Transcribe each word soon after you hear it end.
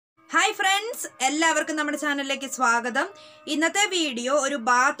Hi friends, എല്ലാവർക്കും നമ്മുടെ ചാനലിലേക്ക് സ്വാഗതം. ഇന്നത്തെ വീഡിയോ ഒരു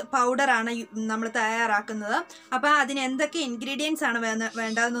ബാത്ത് പൗഡർ ആണ് നമ്മൾ തയ്യാറാക്കുന്നത്. അപ്പോൾ അതിന് എന്തൊക്കെ ഇൻഗ്രീഡിയൻസ് ആണ്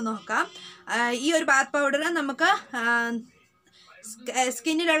വേണ്ടതെന്ന് നോക്കാം. ഈ ഒരു ബാത്ത് പൗഡർ നമുക്ക്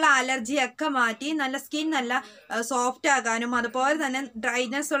സ്കിന്നിലുള്ള അലർജി ഒക്കെ മാറ്റി നല്ല സ്കിൻ നല്ല സോഫ്റ്റ് ആകാനും അതുപോലെ തന്നെ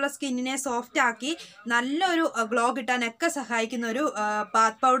ഡ്രൈനെസ് ഉള്ള സ്കിന്നിനെ സോഫ്റ്റ് ആക്കി നല്ലൊരു ഗ്ലോ കിട്ടാനൊക്കെ സഹായിക്കുന്ന ഒരു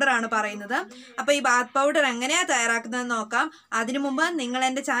ബാത്ത് പൗഡർ ആണ് പറയുന്നത്. അപ്പോൾ ഈ ബാത്ത് പൗഡർ എങ്ങനെയാണ് തയ്യാറാക്കുന്നതെന്ന് നോക്കാം. അതിനു മുമ്പ് നിങ്ങൾ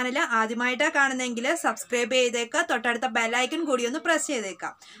എൻ്റെ ചാനൽ ആദ്യമായിട്ടാണ് കാണുന്നതെങ്കിൽ സബ്സ്ക്രൈബ് ചെയ്തേക്കുക, തൊട്ടടുത്ത ബെല്ലൈക്കൺ കൂടി ഒന്ന് പ്രസ്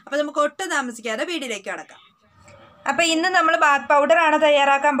ചെയ്തേക്കാം. അപ്പോൾ നമുക്ക് ഒട്ടും താമസിക്കാതെ വീഡിയോയിലേക്ക് കടക്കാം. അപ്പോൾ ഇന്ന് നമ്മൾ ബാത്ത് പൗഡർ ആണ്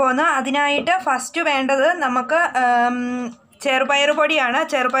തയ്യാറാക്കാൻ പോകുന്നത്. അതിനായിട്ട് ഫസ്റ്റ് വേണ്ടത് നമുക്ക് ചെറുപയർ പൊടിയാണ്.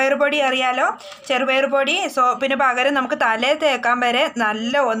 ചെറുപയർ പൊടി അറിയാലോ. ചെറുപയർ പൊടി സോപ്പിന് പകരം നമുക്ക് തലയിൽ തേക്കാൻ വരെ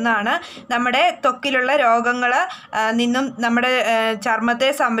നല്ല ഒന്നാണ്. നമ്മുടെ ത്വക്കിലുള്ള രോഗങ്ങൾ നിന്നും നമ്മുടെ ചർമ്മത്തെ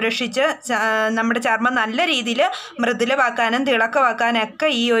സംരക്ഷിച്ച് നമ്മുടെ ചർമ്മം നല്ല രീതിയിൽ മൃദുലമാക്കാനും തിളക്കമാക്കാനൊക്കെ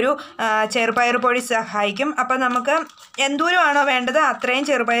ഈ ഒരു ചെറുപയർ പൊടി സഹായിക്കും. അപ്പോൾ നമുക്ക് എന്തോരമാണോ വേണ്ടത് അത്രയും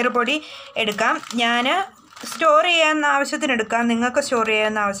ചെറുപയർ പൊടി എടുക്കാം. ഞാൻ സ്റ്റോർ ചെയ്യാവുന്ന ആവശ്യത്തിന് എടുക്കാം, നിങ്ങൾക്ക് സ്റ്റോർ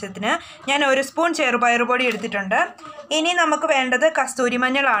ചെയ്യാവുന്ന ആവശ്യത്തിന്. ഞാൻ 1 സ്പൂൺ ചെറുപയർ പൊടി എടുത്തിട്ടുണ്ട്. ഇനി നമുക്ക് വേണ്ടത് കസ്തൂരി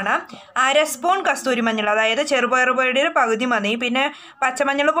മഞ്ഞളാണ്. 1/2 സ്പൂൺ കസ്തൂരി മഞ്ഞൾ, അതായത് ചെറുപയർ പൊടിയുടെ പകുതി മതി. പിന്നെ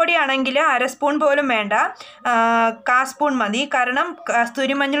പച്ചമഞ്ഞൾ പൊടിയാണെങ്കിൽ 1/2 സ്പൂൺ പോലും വേണ്ട, 1/4 സ്പൂൺ മതി. കാരണം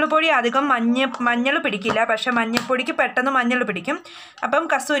കസ്തൂരി മഞ്ഞൾ പൊടി അധികം മഞ്ഞൾ പിടിക്കില്ല, പക്ഷേ മഞ്ഞൾപ്പൊടിക്ക് പെട്ടെന്ന് മഞ്ഞൾ പിടിക്കും. അപ്പം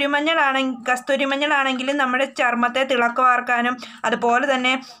കസ്തൂരി മഞ്ഞളാണെങ്കിലും നമ്മുടെ ചർമ്മത്തെ തിളക്കമാർക്കാനും അതുപോലെ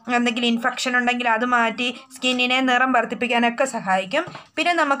തന്നെ എന്തെങ്കിലും ഇൻഫെക്ഷൻ ഉണ്ടെങ്കിൽ അത് മാറ്റി സ്കിന്നിനെ നിറം വർദ്ധിപ്പിക്കാനൊക്കെ സഹായിക്കും.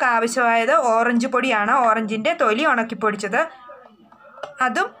 പിന്നെ നമുക്ക് ആവശ്യമായത് ഓറഞ്ച് പൊടിയാണ്. ഓറഞ്ചിൻ്റെ തൊലി ഉണക്കി പൊടിച്ചത്,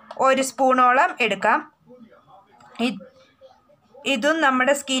 അതും 1 സ്പൂണോളം എടുക്കാം. ഇതും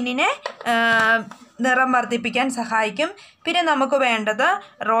നമ്മുടെ സ്കിന്നിനെ നിറം വർദ്ധിപ്പിക്കാൻ സഹായിക്കും. പിന്നെ നമുക്ക് വേണ്ടത്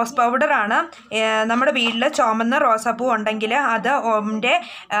റോസ് പൗഡറാണ്. നമ്മുടെ വീട്ടിൽ ചുമന്ന റോസാപ്പൂ ഉണ്ടെങ്കിൽ അതിൻ്റെ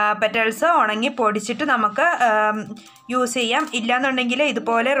പെറ്റൽസ് ഉണങ്ങി പൊടിച്ചിട്ട് നമുക്ക് യൂസ് ചെയ്യാം. ഇല്ലയെന്നുണ്ടെങ്കിൽ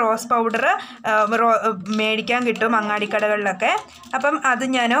ഇതുപോലെ റോസ് പൗഡർ മേടിക്കാൻ കിട്ടും അങ്ങാടിക്കടകളിലൊക്കെ. അപ്പം അത്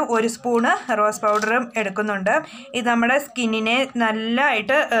ഞാൻ 1 സ്പൂണ് റോസ് പൗഡറും എടുക്കുന്നുണ്ട്. ഇത് നമ്മുടെ സ്കിന്നിനെ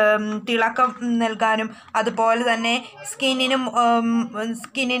നല്ലതായിട്ട് തിളക്കം നൽകാനും അതുപോലെ തന്നെ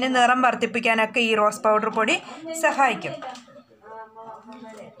സ്കിന്നിന് നിറം വർദ്ധിപ്പിക്കാനൊക്കെ ഈ റോസ് പൗഡർ പൊടി സഹായിക്കും.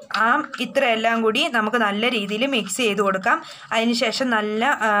 ഇത്രയെല്ലാം കൂടി നമുക്ക് നല്ല രീതിയിൽ മിക്സ് ചെയ്ത് കൊടുക്കാം. അതിനുശേഷം നല്ല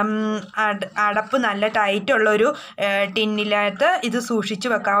അടപ്പ് നല്ല ടൈറ്റുള്ളൊരു ടിന്നിനകത്ത് ഇത് സൂക്ഷിച്ച്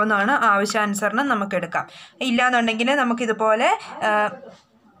വെക്കാവുന്നതാണ്. ആവശ്യാനുസരണം നമുക്കെടുക്കാം. ഇല്ലയെന്നുണ്ടെങ്കിൽ നമുക്കിതുപോലെ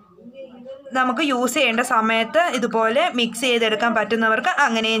നമുക്ക് യൂസ് ചെയ്യേണ്ട സമയത്ത് ഇതുപോലെ മിക്സ് ചെയ്തെടുക്കാൻ പറ്റുന്നവർക്ക്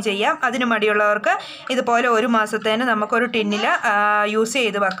അങ്ങനെയും ചെയ്യാം. അതിന് മടിയുള്ളവർക്ക് ഇതുപോലെ 1 മാസത്തേന് നമുക്കൊരു ടിന്നിൽ യൂസ്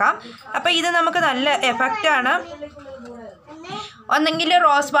ചെയ്ത് വെക്കാം. അപ്പോൾ ഇത് നമുക്ക് നല്ല എഫക്റ്റാണ്. ഒന്നെങ്കിൽ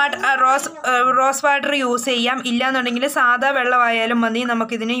റോസ് വാട്ടർ യൂസ് ചെയ്യാം, ഇല്ലയെന്നുണ്ടെങ്കിൽ സാധാ വെള്ളമായാലും മതി,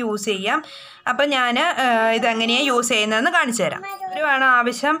 നമുക്കിതിന് യൂസ് ചെയ്യാം. അപ്പം ഞാൻ ഇതെങ്ങനെയാണ് യൂസ് ചെയ്യുന്നതെന്ന് കാണിച്ചു തരാം. ഒരുപാട്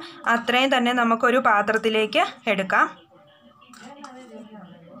ആവശ്യം അത്രയും തന്നെ നമുക്കൊരു പാത്രത്തിലേക്ക് എടുക്കാം.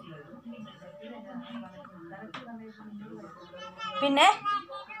 പിന്നെ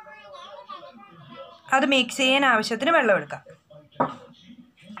അത് മിക്സ് ചെയ്യാൻ ആവശ്യത്തിന് വെള്ളം എടുക്കാം.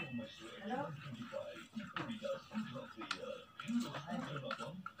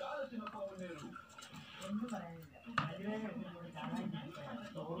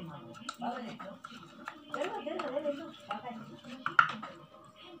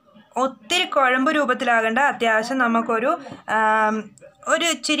 ഒത്തിരി കുഴമ്പ് രൂപത്തിലാകേണ്ട, അത്യാവശ്യം നമുക്കൊരു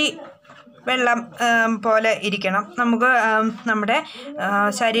ഇച്ചിരി വെള്ളം പോലെ ഇരിക്കണം. നമുക്ക് നമ്മുടെ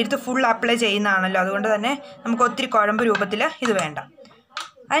ശരീരത്തിൽ ഫുൾ അപ്ലൈ ചെയ്യുന്നതാണല്ലോ, അതുകൊണ്ട് തന്നെ നമുക്ക് ഒത്തിരി കുഴമ്പ് രൂപത്തിൽ ഇത് വേണ്ട.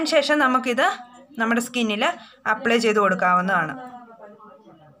 അതിനുശേഷം നമുക്കിത് നമ്മുടെ സ്കിന്നിൽ അപ്ലൈ ചെയ്ത് കൊടുക്കാവുന്നതാണ്.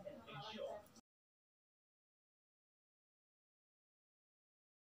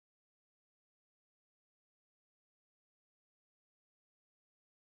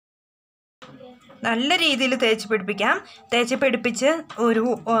 നല്ല രീതിയിൽ തേച്ച് പിടിപ്പിക്കാം. തേച്ച് പിടിപ്പിച്ച് ഒരു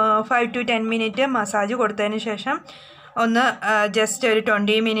 5 to 10 മിനിറ്റ് മസാജ് കൊടുത്തതിന് ശേഷം ഒന്ന് ജസ്റ്റ് ഒരു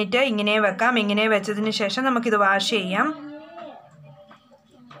 20 മിനിറ്റ് ഇങ്ങനെ വെക്കാം. ഇങ്ങനെ വെച്ചതിന് ശേഷം നമുക്കിത് വാഷ് ചെയ്യാം.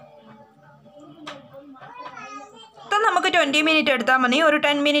 ഇപ്പം നമുക്ക് 20 മിനിറ്റ് എടുത്താൽ മതി. ഒരു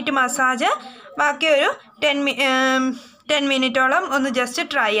 10 മിനിറ്റ് മസാജ്, ബാക്കി ഒരു 10 മിനിറ്റോളം ഒന്ന് ജസ്റ്റ്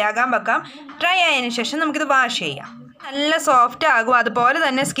ഡ്രൈ ആകാൻ വെക്കാം. ഡ്രൈ ആയതിനു ശേഷം നമുക്കിത് വാഷ് ചെയ്യാം. നല്ല സോഫ്റ്റ് ആകും. അതുപോലെ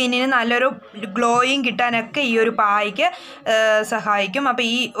തന്നെ സ്കിന്നിന് നല്ലൊരു ഗ്ലോയിങ് കിട്ടാനൊക്കെ ഈ ഒരു പായ്ക്ക് സഹായിക്കും. അപ്പോൾ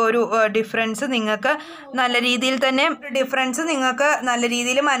ഈ ഒരു ഡിഫറൻസ് നിങ്ങൾക്ക് നല്ല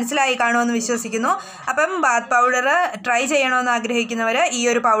രീതിയിൽ മനസ്സിലായി കാണുമെന്ന് വിശ്വസിക്കുന്നു. അപ്പം ബാത്ത് പൗഡർ ട്രൈ ചെയ്യണമെന്ന് ആഗ്രഹിക്കുന്നവർ ഈ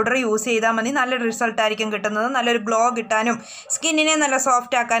ഒരു പൗഡർ യൂസ് ചെയ്താൽ മതി. നല്ലൊരു റിസൾട്ടായിരിക്കും കിട്ടുന്നത്. നല്ലൊരു ഗ്ലോ കിട്ടാനും സ്കിന്നിനെ നല്ല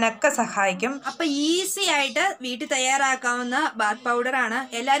സോഫ്റ്റ് ആക്കാനൊക്കെ സഹായിക്കും. അപ്പോൾ ഈസി ആയിട്ട് വീട്ടിൽ തയ്യാറാക്കാവുന്ന ബാത്ത് പൗഡറാണ്.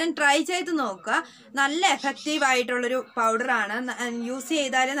 എല്ലാവരും ട്രൈ ചെയ്ത് നോക്കുക. നല്ല എഫക്റ്റീവ് ആയിട്ടുള്ളൊരു പൗഡറാണ്. യൂസ്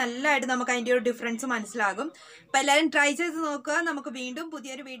ചെയ്താൽ നല്ലതായിട്ട് നമുക്ക് അതിൻ്റെ ഒരു ഡിഫറൻസ് മനസ്സിലാകും. അപ്പോൾ എല്ലാവരും ട്രൈ ചെയ്ത് നോക്കുക. നമുക്ക് വീണ്ടും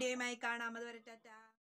പുതിയൊരു വീഡിയോയുമായി കാണാം. അതുവരെ ടാറ്റാ.